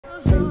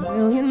a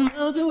million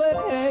miles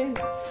away.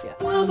 Yeah,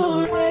 I'm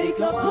already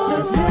gone.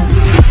 Just let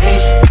me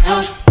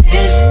out in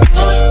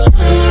your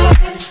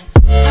sunlight.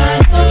 I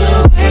love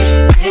the way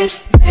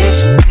it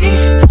makes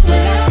me come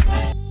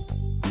alive.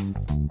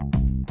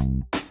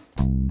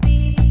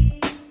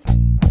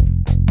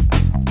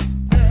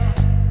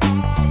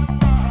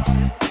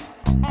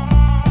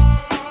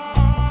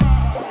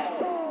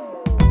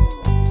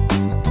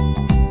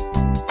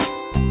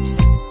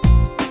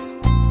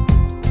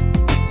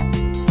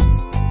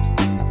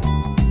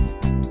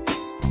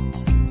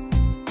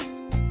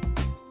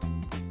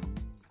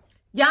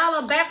 Y'all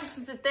are back with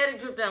some synthetic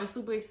drip that I'm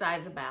super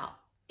excited about.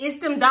 It's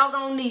them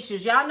doggone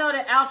Neeshas. Y'all know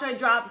that Outre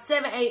dropped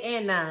 7, 8,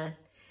 and 9.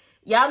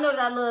 Y'all know that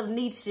I love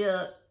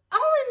Neesha.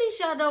 Only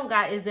Neesha I don't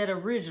got is that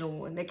original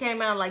one that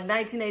came out in like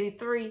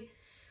 1983.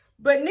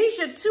 But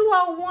Neesha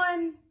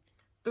 201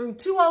 through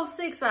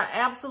 206 I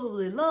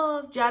absolutely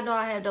loved. Y'all know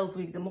I had those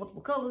wigs in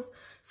multiple colors.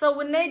 So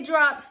when they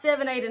dropped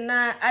 7, 8, and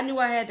 9, I knew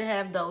I had to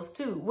have those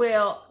too.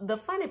 Well, the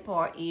funny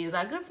part is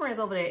our good friends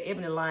over there at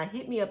EbonyLine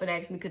hit me up and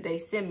asked me could they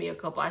send me a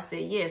couple. I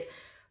said yes.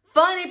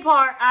 Funny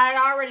part, I had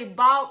already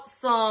bought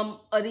some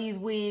of these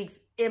wigs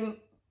in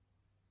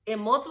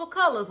multiple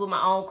colors with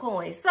my own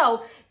coins.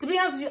 So, to be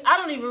honest with you, I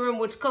don't even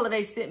remember which color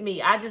they sent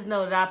me. I just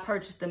know that I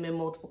purchased them in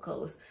multiple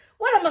colors.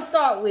 What I'm going to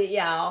start with,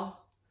 y'all?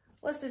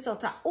 What's this on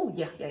top? Oh,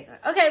 yeah.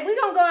 Okay, we're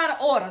going to go out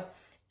of order.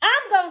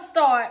 I'm going to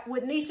start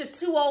with Neesha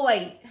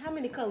 208. How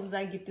many colors did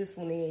I get this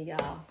one in,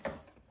 y'all?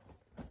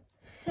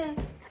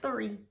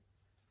 3.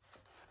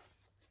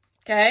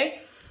 Okay.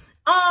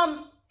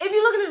 If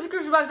you look in the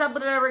description box, I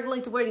put a direct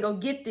link to where you can go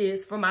get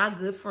this from my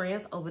good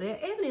friends over there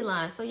at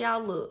EbonyLine. So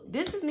y'all look,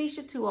 this is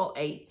Neesha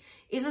 208.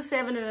 It's a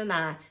 7 and a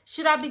 9.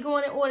 Should I be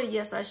going in order?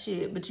 Yes, I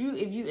should. But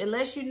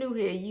unless you're new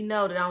here, you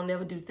know that I don't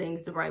never do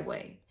things the right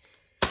way.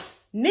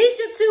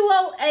 Neesha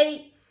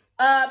 208,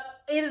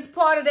 it is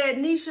part of that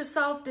Neesha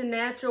Soft and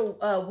Natural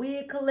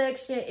wig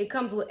collection. It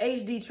comes with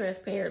HD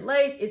transparent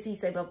lace. It's heat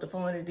safe up to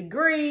 400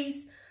 degrees.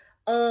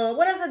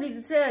 What else I need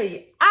to tell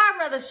you? I'd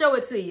rather show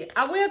it to you.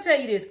 I will tell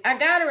you this. I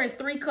got her in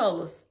 3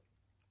 colors.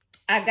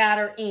 I got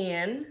her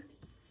in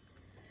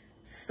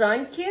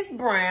Sun-Kissed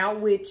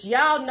Brown, which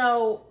y'all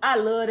know I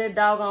love that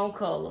doggone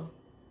color.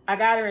 I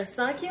got her in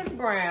Sun-Kissed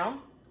Brown.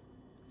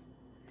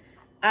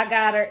 I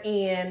got her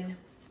in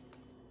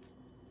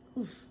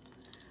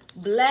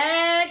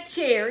Black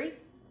Cherry,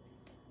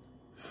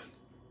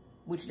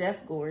 which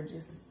that's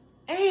gorgeous.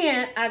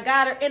 And I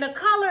got her in a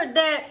color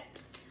that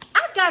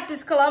I got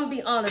this color, I'm gonna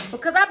be honest,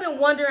 because I've been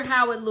wondering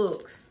how it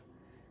looks.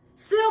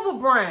 Silver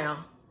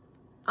brown.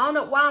 I don't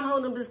know why I'm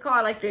holding up this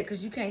card like that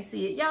because you can't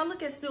see it. Y'all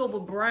look at silver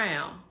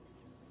brown.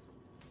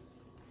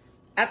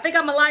 I think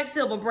I'm gonna like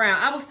silver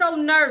brown. I was so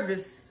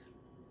nervous.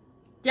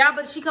 Yeah,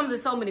 but she comes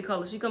in so many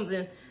colors. She comes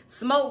in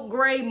smoke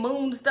gray,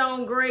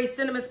 moonstone gray,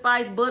 cinnamon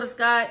spice,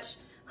 butterscotch,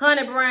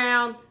 honey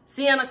brown,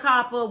 sienna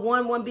copper,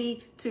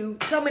 1B, 2.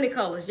 So many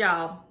colors,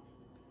 y'all.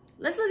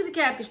 Let's look at the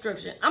cap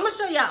construction. I'm going to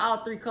show y'all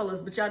all 3 colors,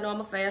 but y'all know I'm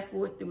going to fast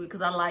forward through it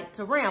because I like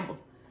to ramble.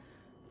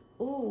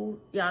 Ooh,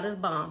 y'all, that's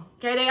bomb.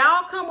 Okay, they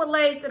all come with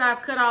lace that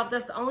I've cut off.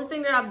 That's the only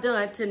thing that I've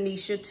done to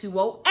Neesha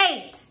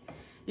 208.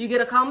 You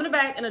get a comb in the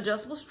back and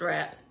adjustable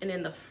straps. And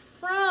in the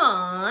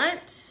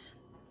front,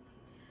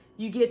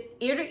 you get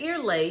ear-to-ear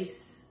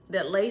lace.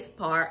 That lace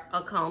part,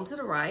 a comb to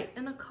the right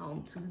and a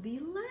comb to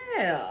the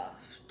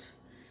left.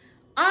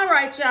 All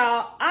right,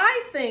 y'all.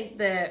 I think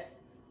that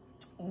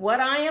what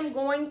I am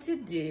going to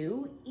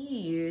do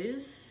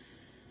is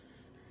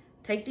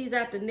take these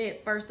out the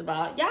net, first of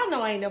all. Y'all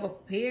know I ain't never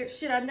prepared.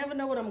 Shit, I never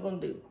know what I'm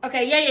going to do.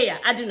 Okay, yeah,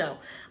 I do know.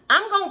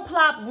 I'm going to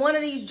plop one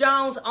of these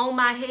Jones on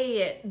my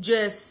head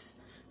just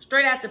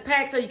straight out the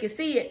pack so you can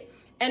see it.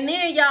 And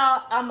then,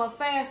 y'all, I'm going to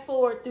fast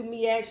forward through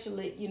me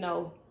actually, you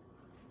know,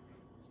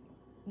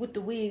 with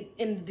the wig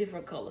in the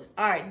different colors.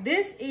 All right,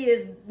 this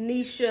is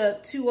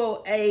Neesha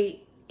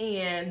 208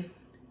 and...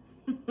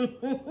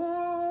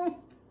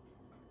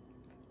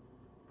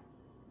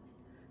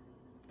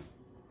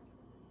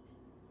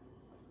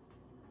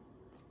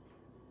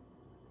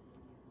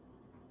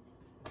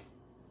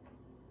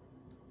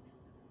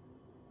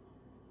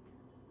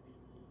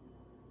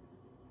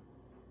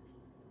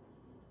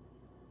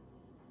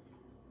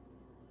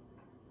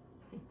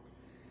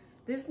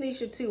 This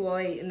Neesha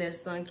 208 in that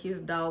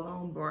Sun-Kissed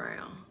doggone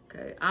brown.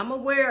 Okay, I'm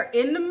gonna wear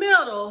in the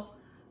middle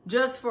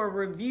just for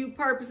review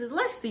purposes.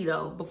 Let's see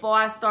though, before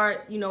I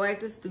start, you know,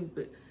 acting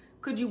stupid.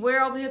 Could you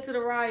wear over here to the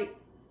right?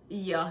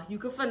 Yeah, you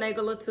could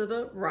finagle her to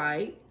the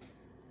right.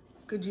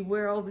 Could you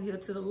wear over here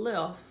to the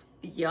left?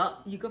 Yeah,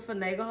 you could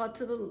finagle her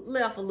to the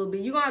left a little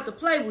bit. You're gonna have to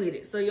play with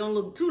it so you don't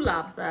look too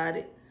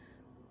lopsided.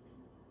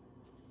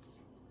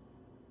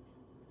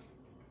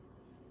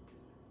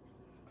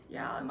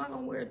 Y'all, am I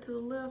gonna wear it to the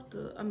left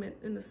or, I mean,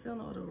 in the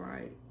center or the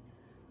right?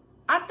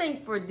 I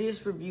think for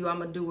this review, I'm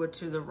gonna do her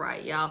to the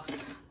right, y'all.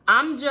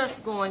 I'm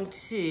just going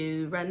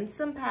to run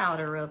some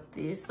powder up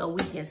this so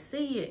we can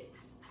see it.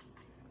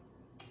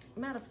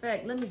 Matter of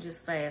fact, let me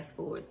just fast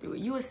forward through it.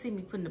 You will see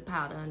me putting the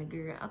powder on the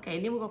girl. Okay,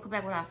 and then we're gonna come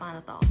back with our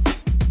final thoughts.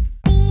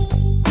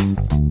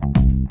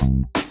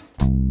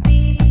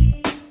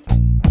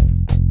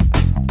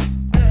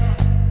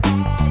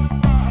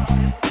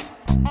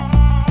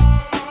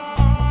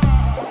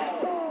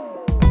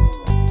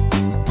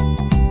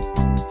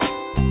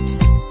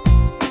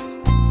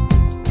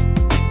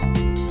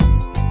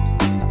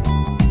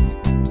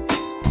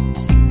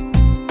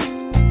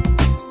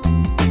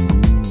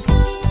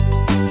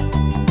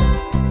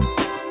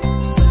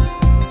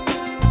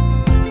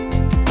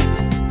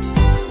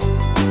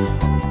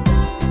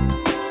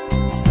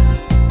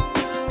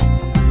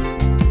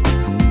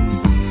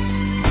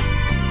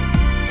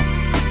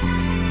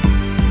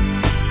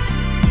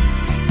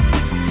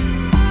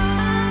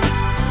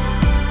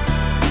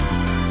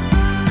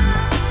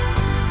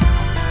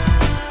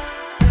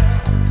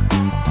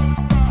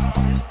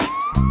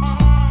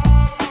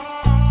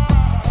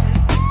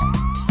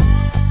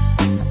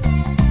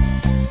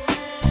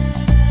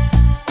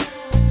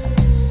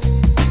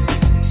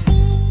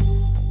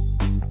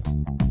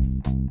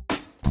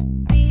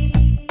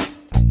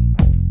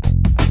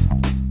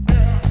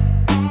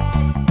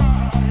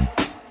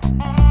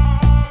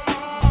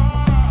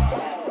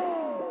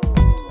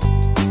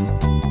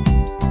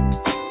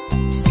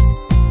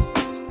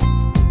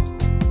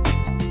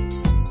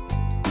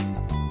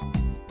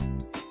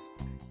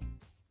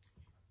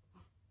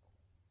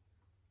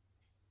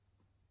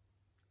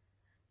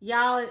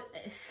 Y'all,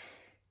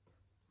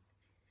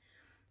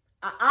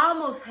 I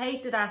almost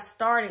hate that I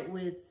started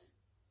with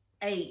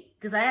 8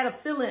 because I had a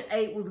feeling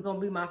 8 was going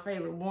to be my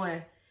favorite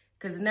one.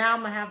 Because now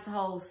I'm going to have to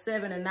hold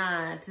 7 and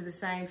 9 to the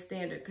same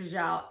standard. Because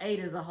y'all, 8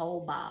 is a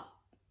whole bop.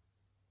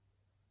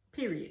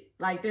 Period.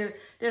 Like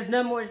there's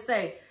no more to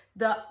say.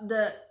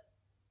 The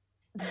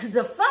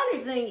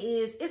funny thing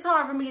is, it's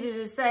hard for me to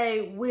just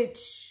say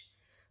which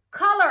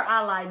color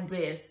I like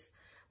best.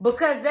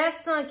 Because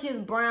that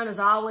sun-kissed brown is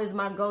always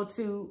my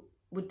go-to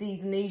with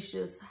these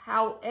Neeshas.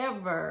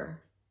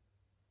 However,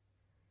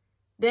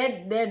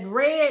 that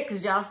red,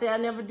 because y'all say I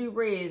never do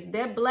reds,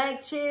 that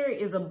black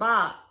cherry is a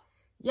bop.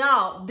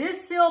 Y'all,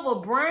 this silver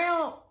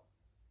brown,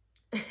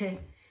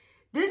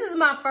 this is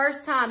my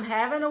first time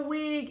having a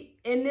wig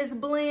in this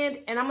blend.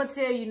 And I'm going to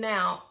tell you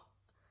now,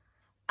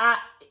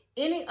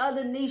 any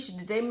other Neesha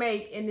that they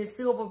make in this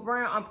silver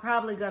brown, I'm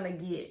probably going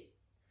to get.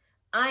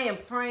 I am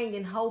praying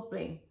and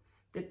hoping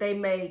that they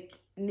make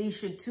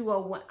Neesha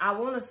 201. I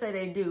want to say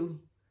they do.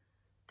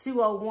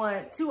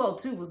 201,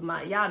 202 was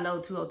my, y'all know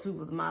 202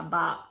 was my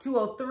bop.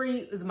 203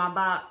 is my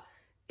bop.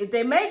 If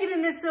they make it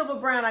in this silver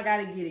brown, I got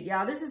to get it,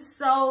 y'all. This is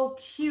so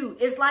cute.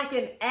 It's like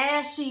an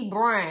ashy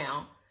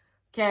brown,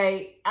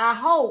 okay? I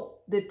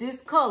hope that this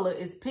color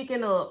is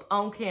picking up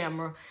on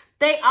camera.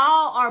 They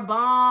all are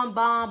bomb,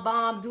 bomb,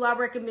 bomb. Do I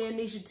recommend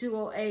Neesha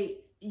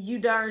 208? You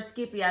darn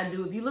skippy, I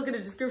do. If you look at the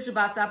description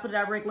box, I put a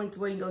direct link to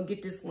where you can go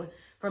get this one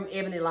from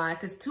EbonyLine,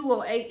 because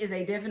 208 is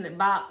a definite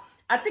bop.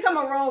 I think I'm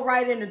going to roll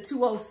right into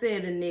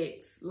 207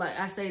 next. Like,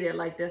 I say that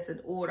like that's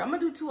an order. I'm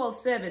going to do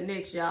 207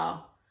 next,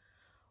 y'all.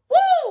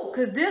 Woo!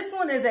 Because this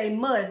one is a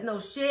must. No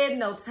shedding,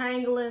 no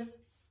tangling.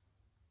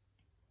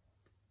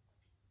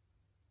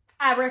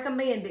 I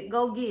recommend it.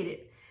 Go get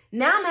it.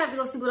 Now I'm going to have to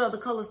go see what other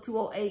colors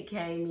 208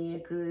 came in,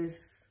 because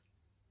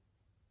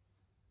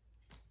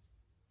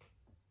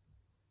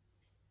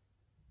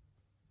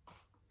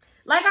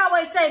like I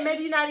always say,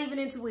 maybe you're not even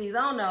into wigs. I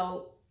don't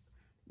know.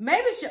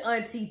 Maybe it's your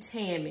auntie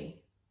Tammy.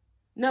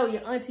 No,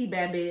 your auntie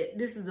Babette.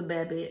 This is a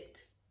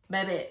Babette.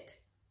 Babette.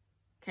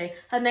 Okay.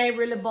 Her name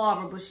really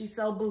Barbara, but she's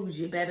so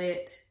bougie.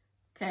 Babette.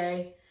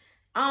 Okay.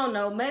 I don't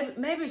know.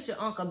 Maybe it's your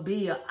Uncle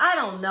Bill. I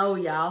don't know,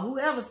 y'all.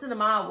 Whoever sent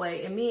them our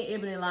way, and me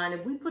and EbonyLine,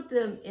 if we put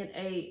them in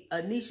a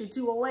Neesha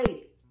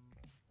 208,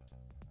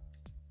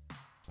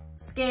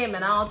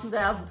 scamming all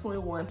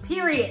 2021.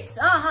 Periods.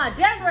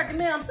 Definitely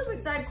recommend. I'm super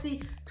excited to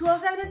see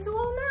 207 and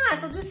 209.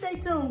 So just stay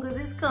tuned because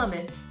it's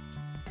coming.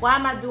 Why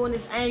am I doing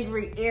this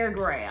angry air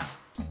grab?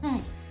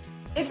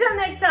 Until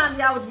next time,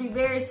 y'all, which will be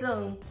very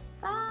soon.